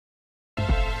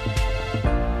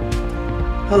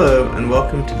Hello and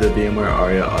welcome to the VMware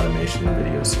Aria Automation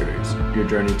video series, your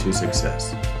journey to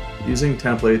success, using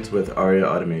templates with Aria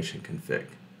Automation Config.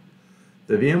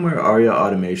 The VMware Aria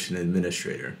Automation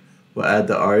Administrator will add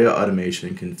the Aria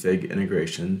Automation Config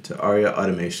integration to Aria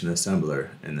Automation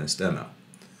Assembler in this demo.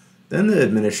 Then the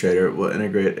administrator will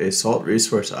integrate a SALT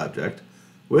resource object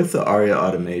with the Aria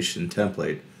Automation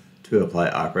Template to apply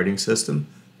operating system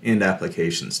and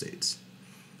application states.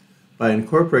 By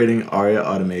incorporating Aria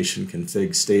Automation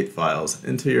Config state files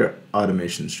into your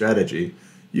automation strategy,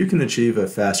 you can achieve a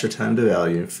faster time to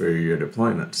value for your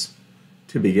deployments.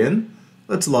 To begin,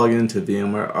 let's log into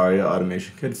VMware Aria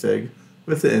Automation Config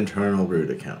with the internal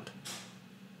root account.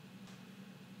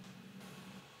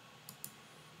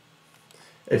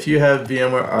 If you have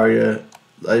VMware Aria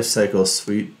Lifecycle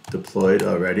Suite deployed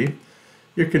already,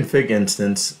 your config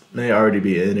instance may already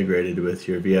be integrated with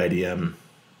your VIDM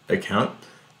account,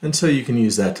 and so you can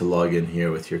use that to log in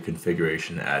here with your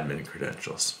configuration admin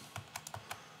credentials.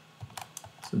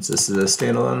 Since this is a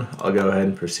standalone, I'll go ahead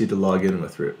and proceed to log in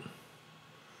with root.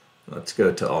 Let's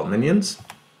go to all minions.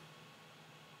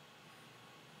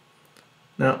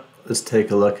 Now let's take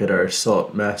a look at our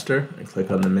SALT master and click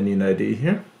on the minion ID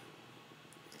here.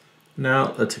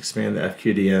 Now let's expand the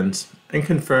FQDNs and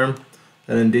confirm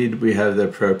that indeed we have the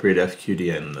appropriate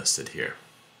FQDN listed here.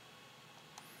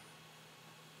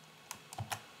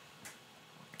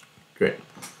 Great.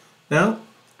 Now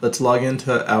let's log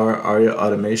into our Aria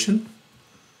Automation.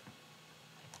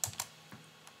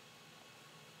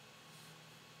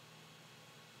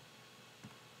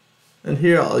 And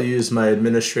here I'll use my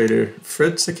administrator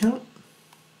Fritz account.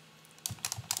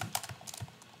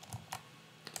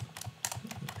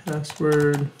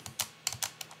 Password.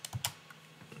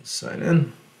 Sign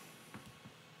in.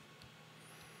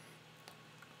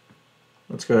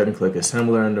 Let's go ahead and click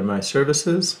Assembler under My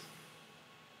Services.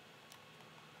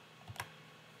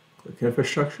 Click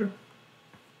Infrastructure.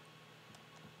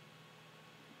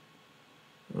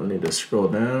 We'll need to scroll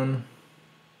down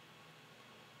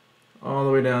all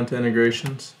the way down to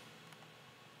Integrations.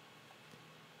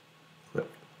 Click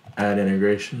Add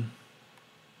Integration.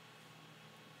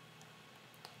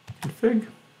 Config.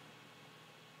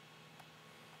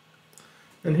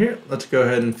 And here, let's go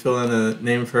ahead and fill in a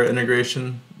name for our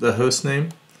integration, the host name.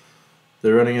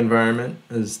 The running environment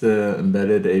is the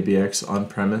embedded ABX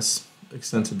on-premise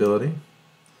extensibility. And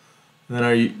then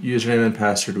our username and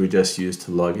password we just used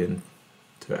to log in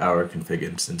to our config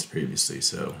instance previously,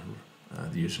 so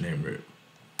the username root.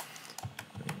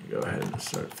 Go ahead and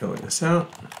start filling this out.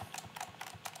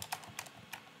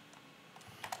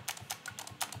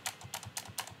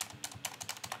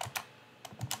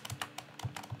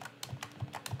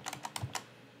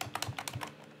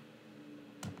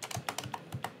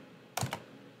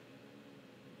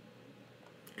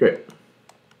 Great.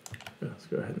 Let's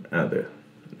go ahead and add the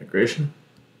integration.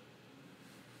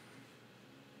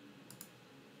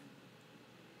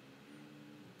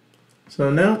 So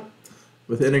now,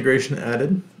 with integration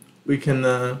added, we can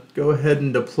go ahead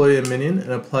and deploy a minion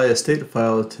and apply a state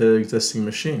file to existing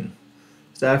machine.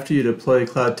 So after you deploy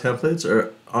cloud templates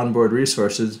or onboard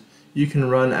resources, you can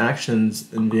run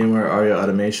actions in VMware Aria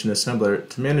Automation Assembler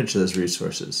to manage those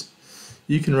resources.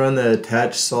 You can run the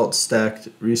attach salt stacked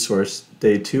resource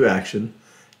day 2 action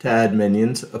to add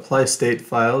minions, apply state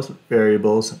files,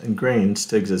 variables, and grains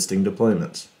to existing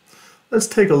deployments. Let's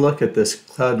take a look at this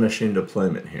cloud machine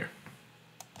deployment here.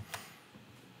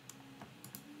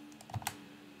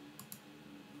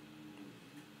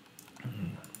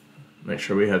 Make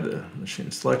sure we have the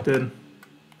machine selected.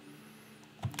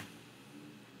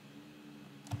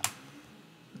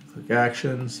 Click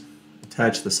Actions,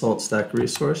 attach the salt stack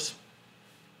resource.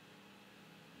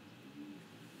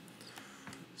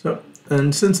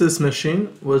 And since this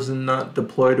machine was not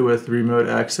deployed with remote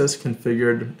access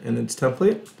configured in its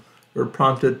template, we're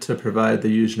prompted to provide the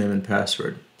username and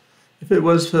password. If it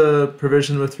was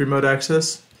provisioned with remote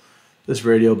access, this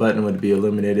radio button would be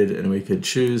illuminated and we could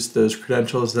choose those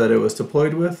credentials that it was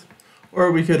deployed with,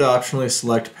 or we could optionally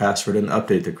select password and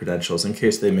update the credentials in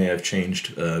case they may have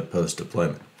changed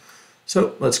post-deployment.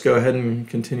 So let's go ahead and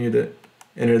continue to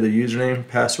enter the username,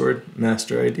 password,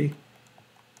 master ID.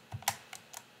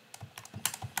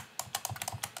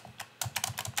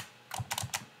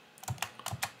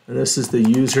 And this is the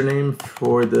username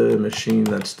for the machine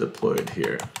that's deployed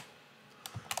here.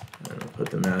 And I'll put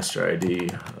the master ID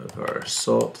of our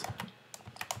SALT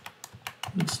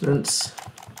instance.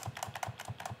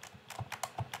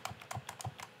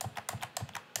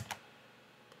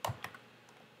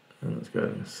 And let's go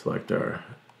ahead and select our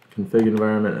config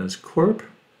environment as corp.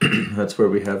 That's where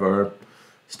we have our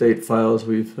state files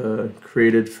we've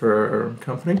created for our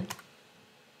company.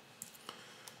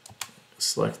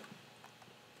 select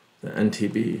the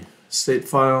NTB state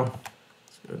file.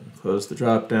 Let's go ahead and close the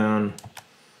drop down.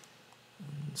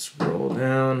 Scroll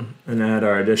down and add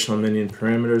our additional minion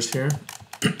parameters here.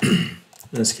 In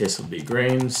this case, will be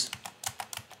grains.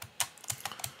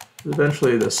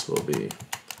 Eventually, this will be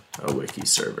a wiki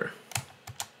server.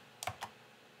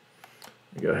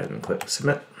 Go ahead and click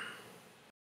submit.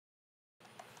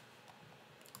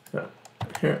 So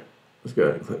here, let's go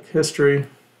ahead and click history.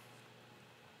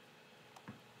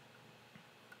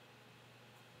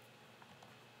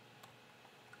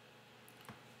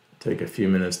 Take a few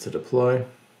minutes to deploy.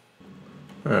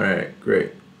 All right,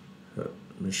 great.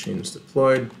 Machine's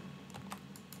deployed.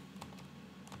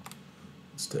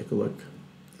 Let's take a look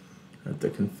at the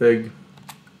config.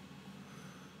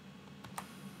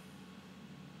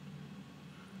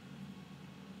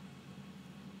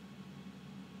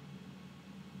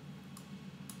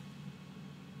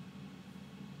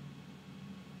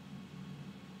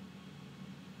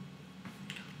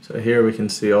 So here we can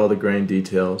see all the grain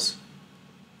details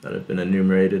that have been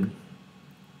enumerated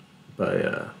by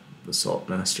the salt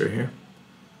master here.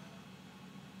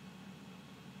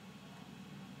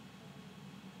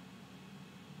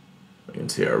 We can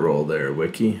see our role there,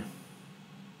 wiki.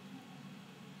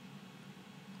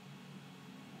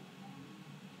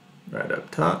 Right up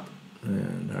top.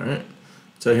 And alright.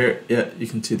 So here, yeah, you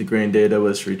can see the grain data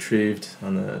was retrieved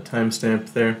on the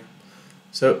timestamp there.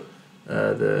 So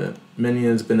the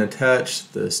minion's been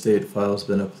attached, the state file's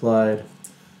been applied,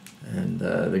 and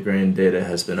the grain data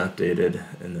has been updated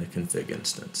in the config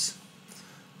instance.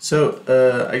 So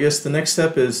I guess the next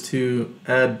step is to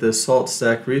add the salt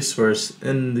stack resource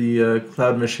in the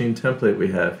Cloud Machine template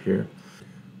we have here.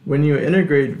 When you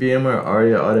integrate VMware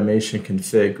Aria Automation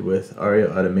Config with Aria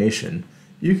Automation,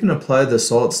 you can apply the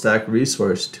salt stack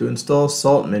resource to install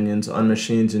salt minions on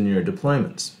machines in your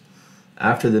deployments.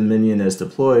 After the minion is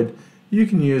deployed, you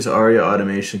can use Aria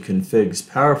Automation Config's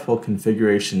powerful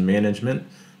configuration management,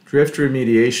 drift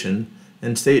remediation,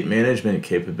 and state management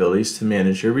capabilities to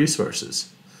manage your resources.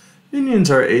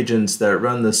 Minions are agents that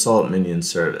run the Salt Minion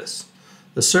service.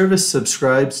 The service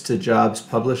subscribes to jobs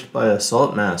published by a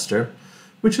Salt Master,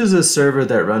 which is a server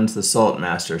that runs the Salt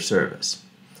Master service.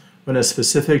 When a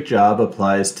specific job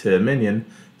applies to a minion,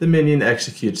 the minion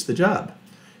executes the job.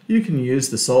 You can use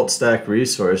the Salt Stack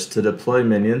resource to deploy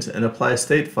minions and apply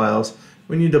state files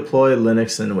when you deploy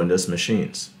Linux and Windows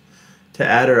machines. To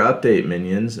add or update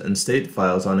minions and state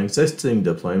files on existing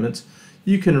deployments,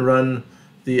 you can run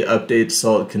the update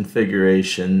salt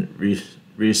configuration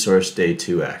resource day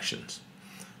 2 actions.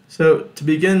 So to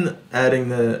begin adding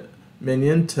the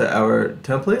minion to our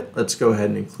template, let's go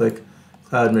ahead and click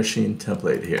Cloud Machine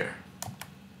Template here.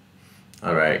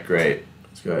 All right, great.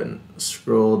 Let's go ahead and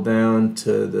scroll down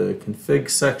to the config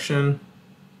section.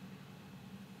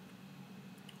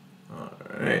 All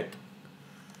right,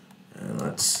 and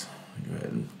let's go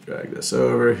ahead and drag this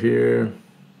over here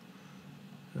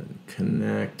and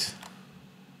connect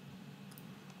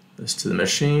this to the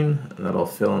machine, and that'll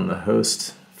fill in the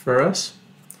host for us.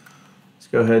 Let's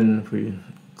go ahead and if we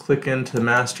click into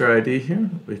master ID here,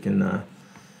 we can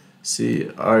see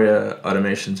Aria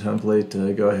Automation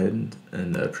Template go ahead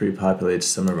and pre-populate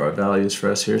some of our values for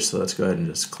us here. So let's go ahead and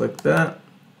just click that.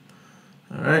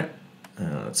 All right,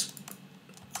 and let's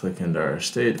click into our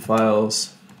state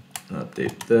files and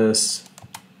update this.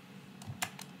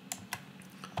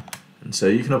 And so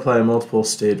you can apply multiple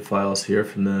state files here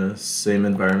from the same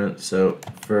environment. So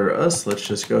for us, let's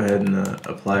just go ahead and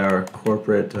apply our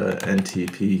corporate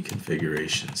NTP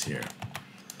configurations here.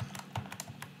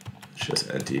 It's just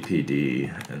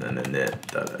NTPD and then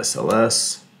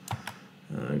init.sls.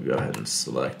 Go ahead and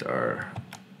select our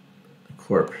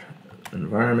corp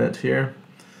environment here.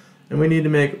 And we need to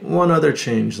make one other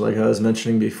change, like I was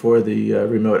mentioning before, the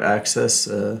remote access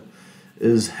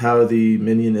is how the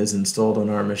minion is installed on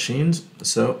our machines.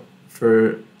 So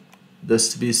for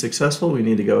this to be successful, we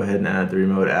need to go ahead and add the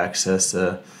remote access,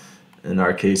 in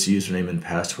our case, username and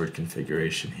password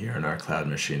configuration here in our Cloud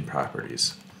Machine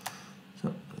properties.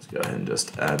 So let's go ahead and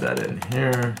just add that in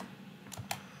here.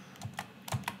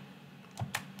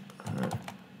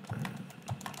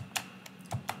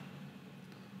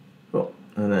 Cool.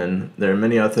 And then there are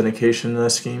many authentication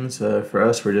schemes. For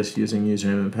us, we're just using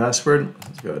username and password.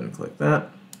 Let's go ahead and click that.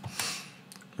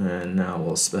 And now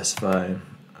we'll specify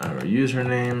our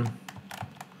username.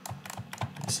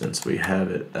 Since we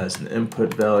have it as an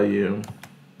input value,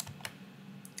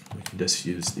 we can just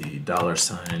use the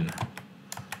 $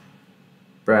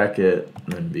 bracket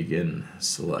and then begin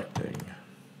selecting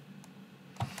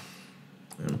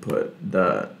input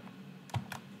dot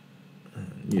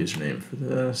username for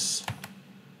this.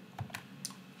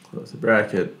 close the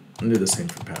bracket, and do the same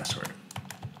for password.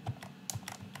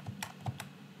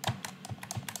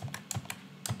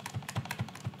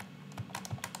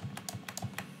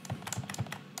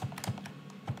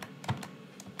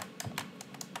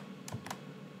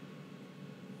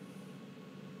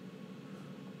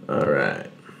 Alright.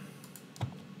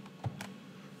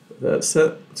 With that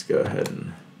set, let's go ahead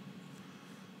and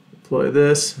deploy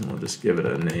this, and we'll just give it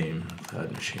a name,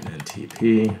 Cloud Machine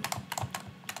NTP.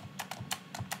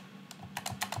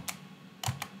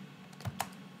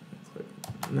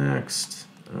 Click next,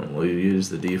 and we'll use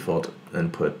the default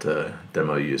input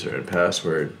demo user and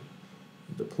password.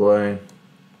 Deploy.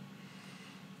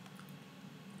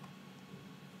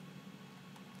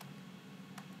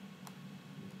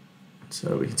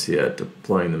 So we can see it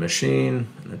deploying the machine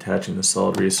and attaching the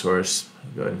solid resource.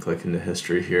 I'll go ahead and click into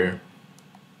history here.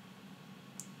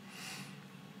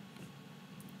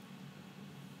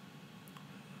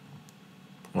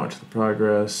 Watch the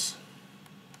progress.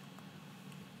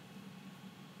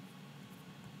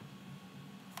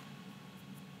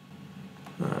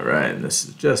 Alright, and this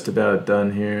is just about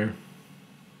done here.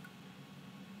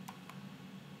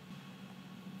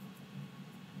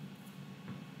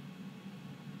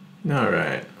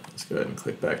 Alright, let's go ahead and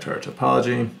click back to our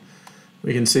topology.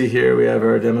 We can see here we have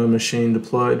our demo machine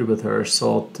deployed with our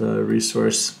salt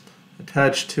resource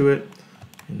attached to it.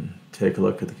 And take a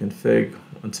look at the config.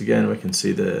 Once again, we can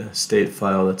see the state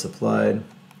file that's applied.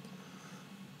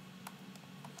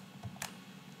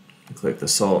 Click the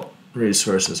salt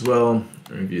resource as well,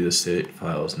 and review the state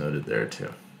files noted there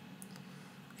too.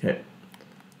 Okay,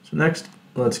 so next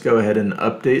let's go ahead and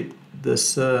update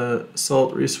this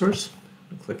salt resource.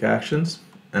 Click Actions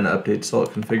and Update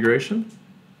Salt Configuration.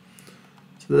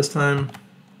 So this time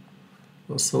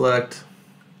we'll select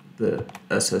the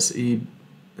SSE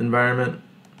environment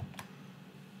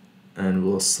and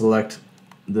we'll select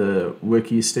the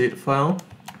wiki state file.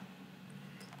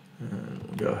 And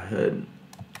we'll go ahead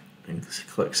and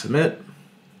click Submit.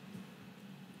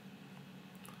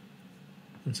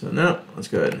 And so now let's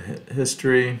go ahead and hit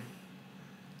History.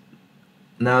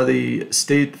 Now the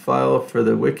state file for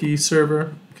the wiki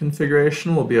server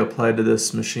configuration will be applied to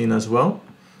this machine as well.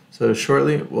 So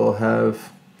shortly we'll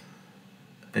have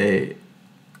a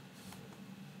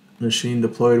machine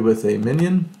deployed with a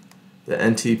minion, the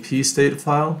NTP state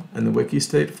file, and the wiki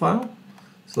state file.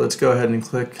 So let's go ahead and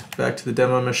click back to the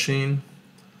demo machine.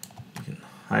 You can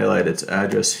highlight its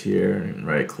address here and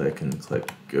right click and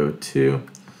click Go To.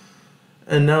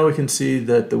 And now we can see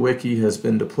that the wiki has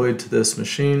been deployed to this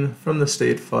machine from the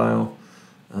state file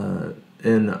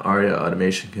in Aria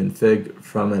Automation Config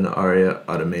from an Aria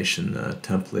Automation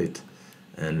template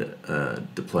and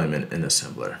deployment in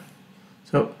Assembler.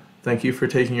 So thank you for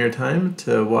taking your time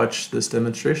to watch this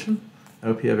demonstration. I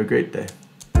hope you have a great day.